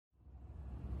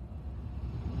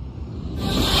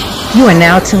You are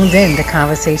now tuned in to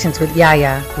Conversations with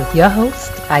Yaya with your host,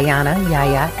 Ayana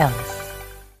Yaya Ellis.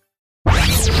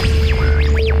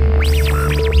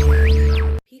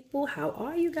 People, how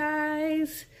are you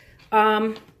guys?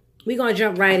 We're going to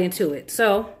jump right into it.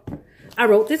 So, I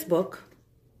wrote this book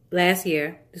last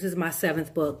year. This is my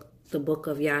 7th book, the Book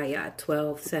of Yaya,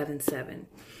 1277.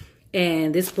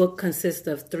 And this book consists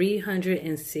of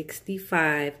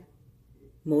 365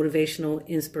 motivational,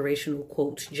 inspirational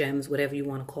quotes, gems, whatever you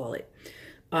want to call it.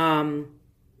 So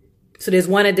there's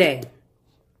one a day.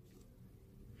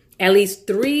 At least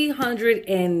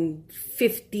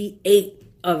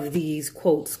 358 of these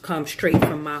quotes come straight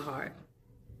from my heart.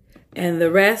 And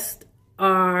the rest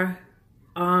are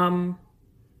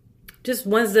just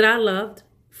ones that I loved.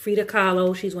 Frida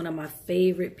Kahlo, she's one of my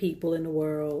favorite people in the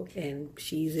world, and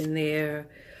she's in there.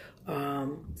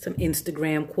 Some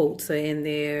Instagram quotes are in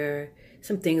there.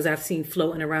 Some things I've seen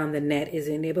floating around the net is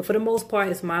in there. But for the most part,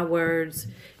 it's my words.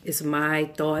 It's my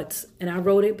thoughts. And I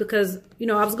wrote it because,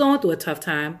 I was going through a tough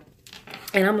time.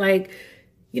 And I'm like,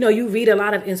 you read a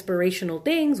lot of inspirational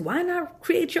things. Why not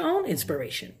create your own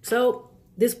inspiration? So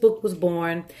this book was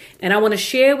born. And I want to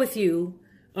share with you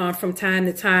from time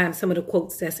to time some of the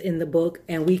quotes that's in the book.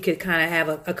 And we could kind of have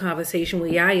a conversation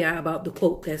with Yaya about the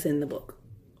quote that's in the book.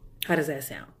 How does that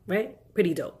sound? Right?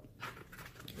 Pretty dope.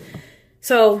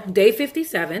 So, day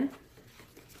 57,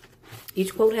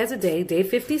 each quote has a day. Day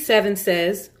 57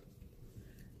 says,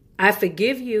 I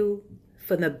forgive you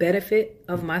for the benefit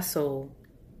of my soul,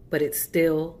 but it's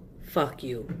still fuck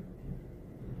you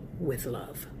with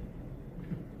love.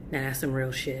 Now, that's some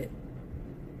real shit.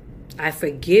 I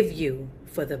forgive you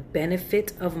for the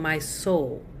benefit of my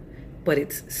soul, but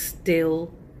it's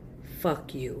still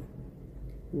fuck you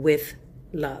with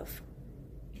love.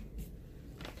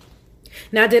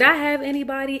 Now, did I have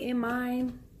anybody in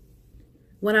mind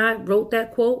when I wrote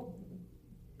that quote?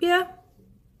 Yeah,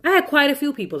 I had quite a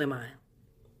few people in mind.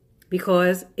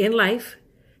 Because in life,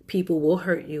 people will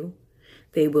hurt you.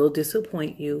 They will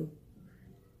disappoint you.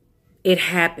 It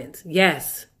happens.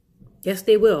 Yes,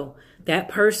 they will. That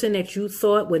person that you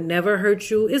thought would never hurt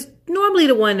you is normally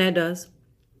the one that does.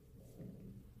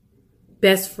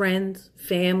 Best friends,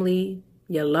 family,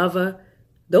 your lover,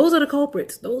 those are the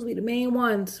culprits. Those be the main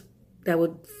ones that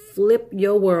would flip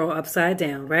your world upside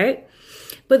down, right?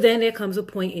 But then there comes a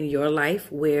point in your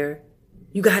life where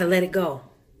you got to let it go.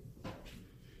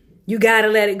 You got to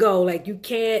let it go. Like you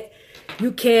can't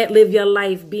live your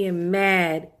life being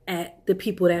mad at the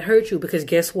people that hurt you, because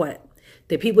guess what?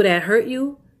 The people that hurt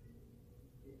you,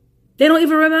 they don't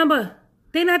even remember.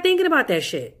 They're not thinking about that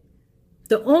shit.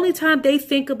 The only time they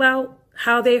think about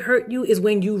how they hurt you is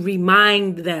when you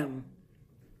remind them.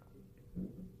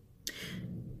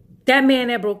 That man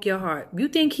that broke your heart, you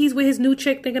think he's with his new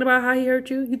chick thinking about how he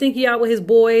hurt you? You think he out with his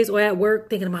boys or at work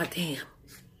thinking about, damn,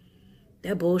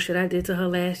 that bullshit I did to her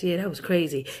last year, that was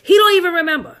crazy. He don't even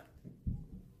remember.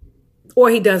 Or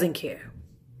he doesn't care.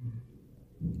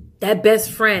 That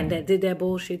best friend that did that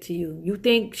bullshit to you, you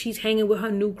think she's hanging with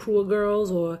her new crew of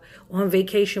girls or on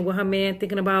vacation with her man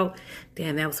thinking about,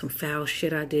 damn, that was some foul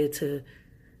shit I did to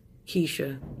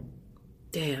Keisha.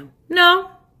 Damn.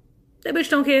 No, that bitch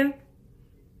don't care.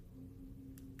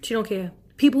 She don't care.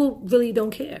 People really don't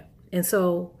care. And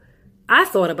so I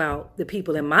thought about the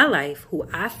people in my life who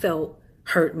I felt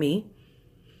hurt me.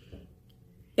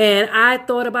 And I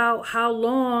thought about how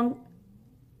long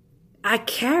I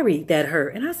carried that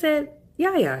hurt. And I said,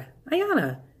 Yaya,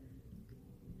 Ayana,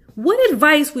 what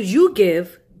advice would you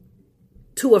give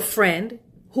to a friend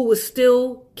who was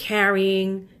still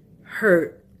carrying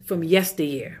hurt from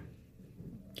yesteryear?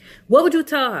 What would you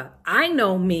tell her? I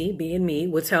know me, being me,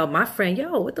 would tell my friend,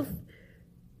 yo,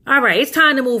 all right, it's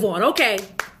time to move on. Okay,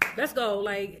 let's go.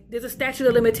 Like, there's a statute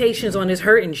of limitations on this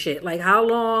hurting shit. Like, how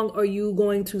long are you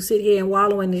going to sit here and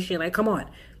wallow in this shit? Like, come on.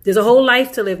 There's a whole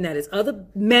life to live now. There's other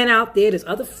men out there. There's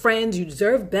other friends. You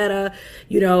deserve better.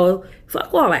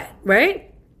 Fuck all that,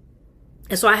 right?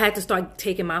 And so I had to start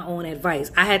taking my own advice.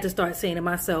 I had to start saying to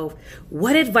myself,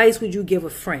 what advice would you give a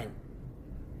friend?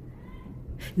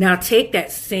 Now take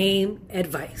that same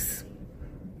advice.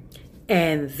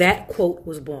 And that quote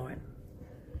was born.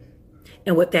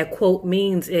 And what that quote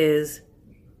means is,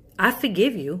 I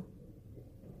forgive you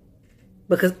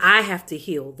because I have to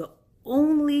heal. The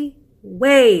only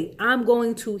way I'm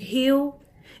going to heal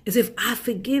is if I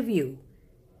forgive you.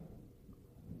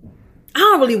 I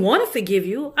don't really want to forgive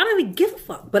you. I don't even give a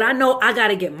fuck. But I know I got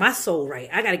to get my soul right.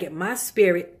 I got to get my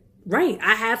spirit right.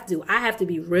 I have to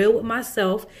be real with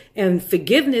myself. And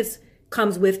forgiveness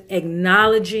comes with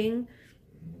acknowledging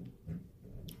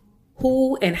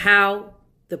who and how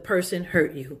the person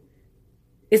hurt you.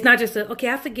 It's not just okay,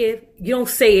 I forgive. You don't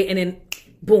say it and then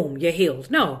boom, you're healed.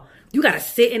 No, you got to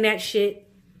sit in that shit.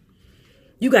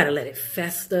 You got to let it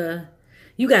fester.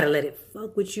 You got to let it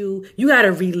fuck with you. You got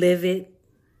to relive it.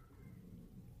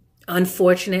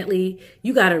 Unfortunately,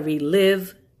 you got to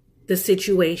relive the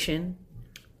situation.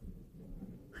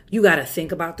 You got to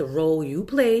think about the role you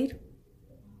played,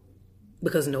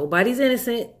 because nobody's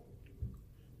innocent.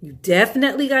 You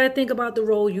definitely got to think about the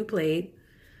role you played.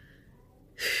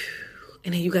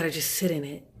 And then you got to just sit in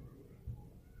it.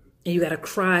 And you got to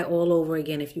cry all over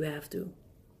again if you have to.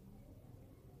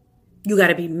 You got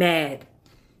to be mad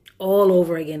all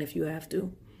over again if you have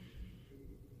to.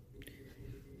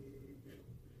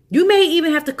 You may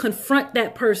even have to confront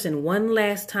that person one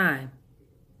last time.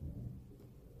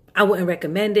 I wouldn't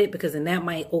recommend it, because then that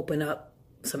might open up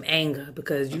some anger,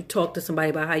 because you talk to somebody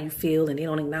about how you feel and they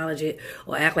don't acknowledge it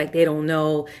or act like they don't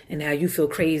know, and now you feel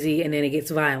crazy and then it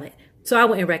gets violent. So I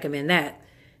wouldn't recommend that.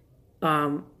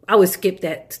 I would skip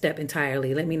that step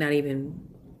entirely. Let me not even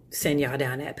send y'all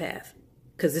down that path,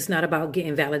 because it's not about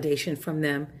getting validation from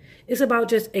them. It's about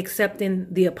just accepting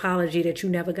the apology that you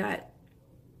never got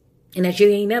and that you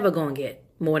ain't never gonna get,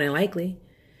 more than likely.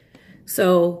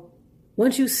 So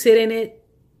once you sit in it,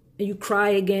 and you cry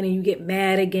again and you get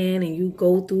mad again and you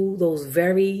go through those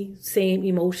very same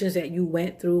emotions that you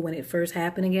went through when it first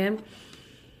happened again,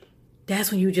 that's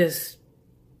when you just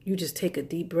take a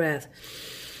deep breath.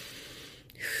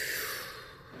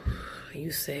 You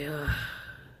say,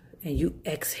 and you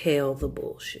exhale the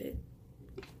bullshit.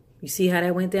 You see how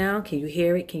that went down? Can you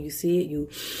hear it? Can you see it? You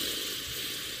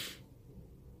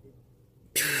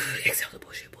exhale the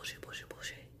bullshit.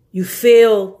 You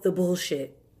feel the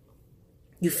bullshit.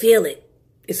 You feel it.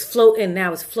 It's floating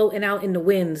now. It's floating out in the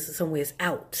winds somewhere. It's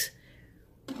out.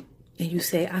 And you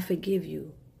say, I forgive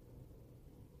you.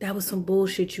 That was some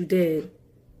bullshit you did.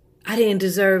 I didn't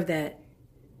deserve that.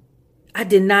 I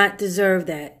did not deserve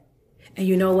that. And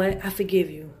you know what? I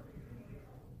forgive you.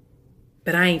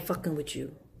 But I ain't fucking with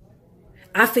you.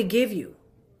 I forgive you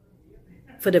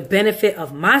for the benefit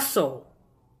of my soul.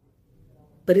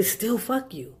 But it's still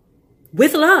fuck you.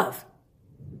 With love.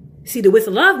 See, the with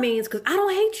love means, because I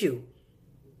don't hate you.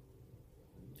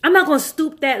 I'm not going to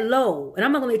stoop that low. And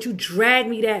I'm not going to let you drag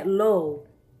me that low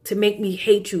to make me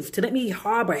hate you. To let me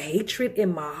harbor hatred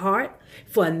in my heart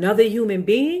for another human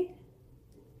being.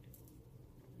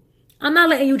 I'm not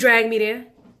letting you drag me there.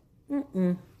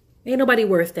 Ain't nobody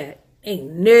worth that.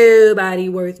 Ain't nobody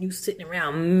worth you sitting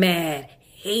around mad,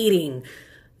 hating.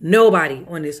 Nobody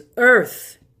on this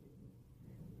earth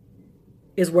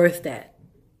is worth that.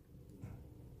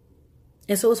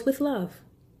 And so it's with love.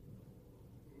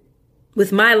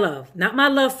 With my love. Not my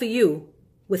love for you.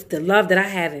 With the love that I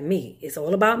have in me. It's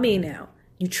all about me now.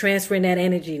 You transferring that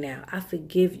energy now. I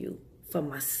forgive you for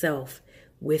myself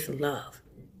with love.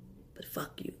 But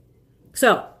fuck you.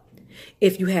 So,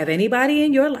 if you have anybody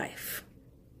in your life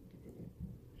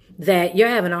that you're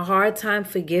having a hard time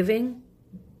forgiving,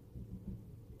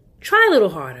 try a little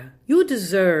harder. You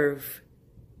deserve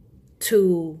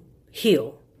to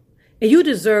heal. And you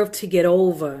deserve to get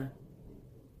over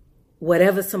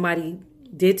whatever somebody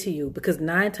did to you. Because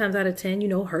 9 times out of 10,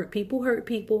 hurt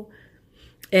people.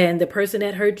 And the person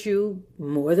that hurt you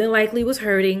more than likely was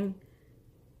hurting.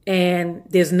 And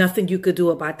there's nothing you could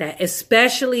do about that.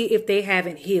 Especially if they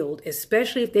haven't healed.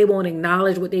 Especially if they won't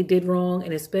acknowledge what they did wrong.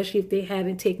 And especially if they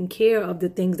haven't taken care of the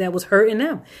things that was hurting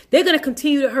them. They're going to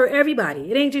continue to hurt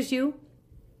everybody. It ain't just you.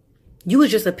 You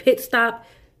was just a pit stop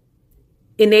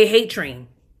in their hate train.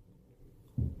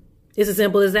 It's as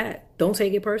simple as that. Don't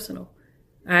take it personal.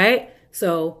 All right?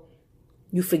 So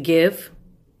you forgive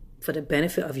for the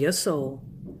benefit of your soul,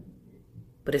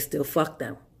 but it still fuck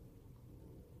them.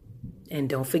 And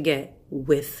don't forget,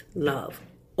 with love.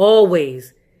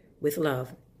 Always with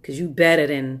love. Because you better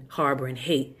than harboring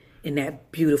hate in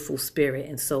that beautiful spirit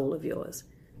and soul of yours.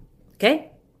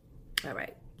 Okay? All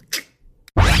right.